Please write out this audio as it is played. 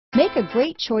Make a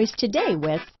great choice today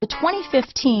with the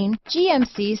 2015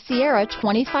 GMC Sierra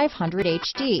 2500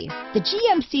 HD. The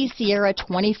GMC Sierra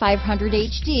 2500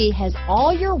 HD has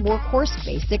all your workhorse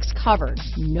basics covered.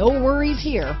 No worries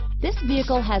here. This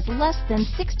vehicle has less than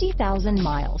 60,000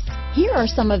 miles. Here are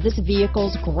some of this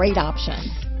vehicle's great options: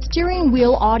 steering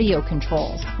wheel audio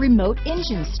controls, remote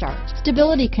engine start,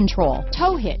 stability control,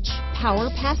 tow hitch, power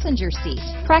passenger seat,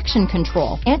 traction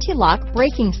control, anti-lock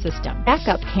braking system,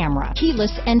 backup camera,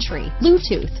 keyless entry,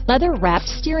 Bluetooth, leather-wrapped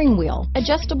steering wheel,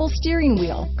 adjustable steering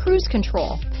wheel, cruise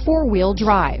control, four-wheel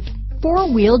drive,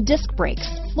 four-wheel disc brakes,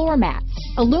 floor mats,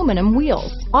 aluminum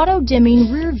wheels,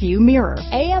 auto-dimming rear-view mirror,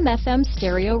 AM/FM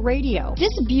stereo radio.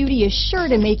 This beauty is sure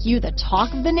to make you the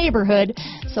talk of the neighborhood,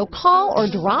 so call or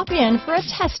drop in for a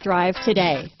test drive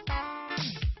today.